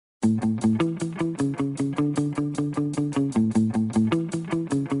I'm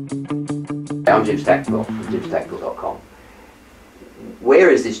Jim Stackpool from jimstackpool.com.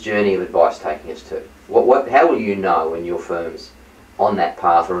 Where is this journey of advice taking us to? How will you know when your firm's on that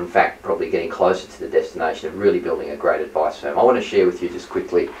path, or in fact probably getting closer to the destination of really building a great advice firm? I want to share with you just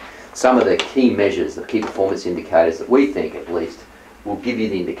quickly some of the key measures, the key performance indicators that we think at least will give you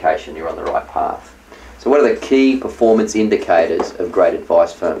the indication you're on the right path. So what are the key performance indicators of great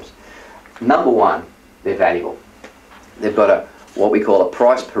advice firms? Number one, they're valuable. They've got what we call a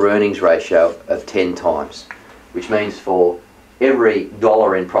price per earnings ratio of 10 times, which means for every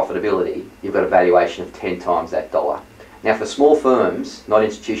dollar in profitability, you've got a valuation of 10 times that dollar. Now for small firms, not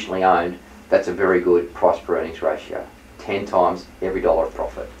institutionally owned, that's a very good price per earnings ratio. 10 times every dollar of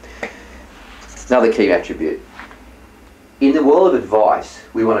profit. Another key attribute. In the world of advice,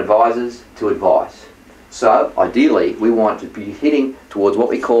 we want advisors to advise. So ideally, we want to be hitting towards what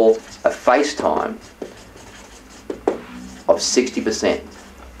we call a face time of 60%.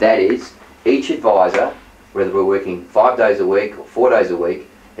 That is, each advisor, whether we're working 5 days a week or 4 days a week,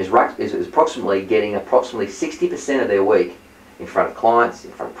 is approximately getting approximately 60% of their week in front of clients,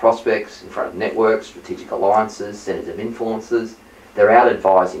 in front of prospects, in front of networks, strategic alliances, centers of influences. They're out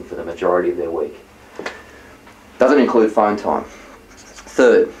advising for the majority of their week. Doesn't include phone time.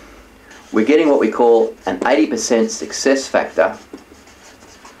 Third, we're getting what we call an 80% success factor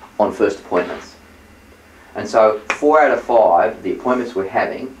on first appointments. And so 4 out of 5 of the appointments we're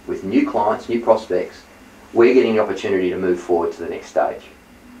having with new clients, new prospects, we're getting the opportunity to move forward to the next stage.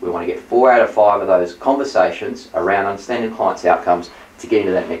 We want to get 4 out of 5 of those conversations around understanding clients' outcomes to get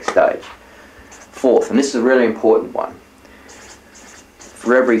into that next stage. Fourth, and this is a really important one,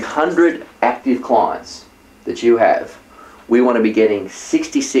 for every 100 active clients that you have, we want to be getting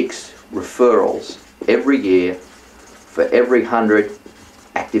 66 referrals every year for every 100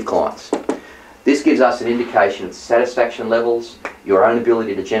 active clients. This gives us an indication of satisfaction levels, your own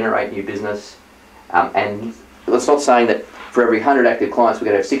ability to generate new business, and it's not saying that for every 100 active clients we're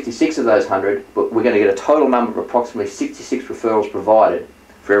going to have 66 of those 100, but we're going to get a total number of approximately 66 referrals provided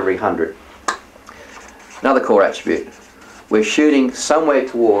for every 100. Another core attribute, we're shooting somewhere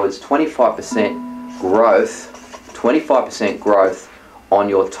towards 25% growth on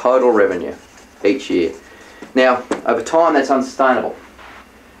your total revenue each year. Now, over time that's unsustainable,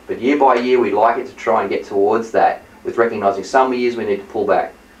 but year by year we'd like it to try and get towards that, with recognising some years we need to pull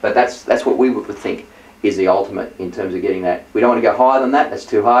back. But that's what we would think is the ultimate in terms of getting that. We don't want to go higher than that, that's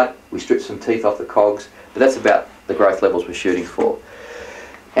too hard. We strip some teeth off the cogs, but that's about the growth levels we're shooting for.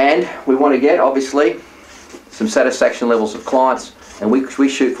 And we want to get, obviously, some satisfaction levels of clients, and we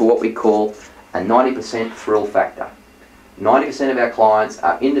shoot for what we call a 90% thrill factor. 90% of our clients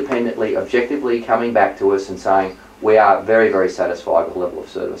are independently, objectively coming back to us and saying, we are very, very satisfied with the level of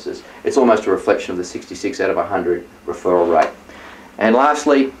services. It's almost a reflection of the 66 out of 100 referral rate. And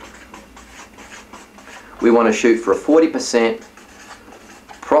lastly, we want to shoot for a 40%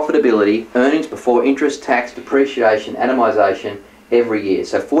 profitability, earnings before interest, tax, depreciation, atomization every year.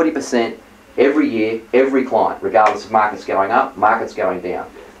 So 40% every year, every client, regardless of markets going up, markets going down.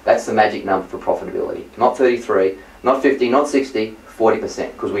 That's the magic number for profitability. Not 33, not 50, not 60,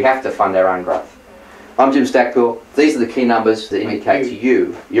 40%, because we have to fund our own growth. I'm Jim Stackpool. These are the key numbers that indicate to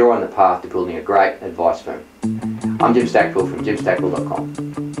you you're on the path to building a great advice firm. I'm Jim Stackpool from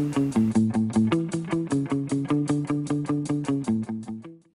jimstackpool.com.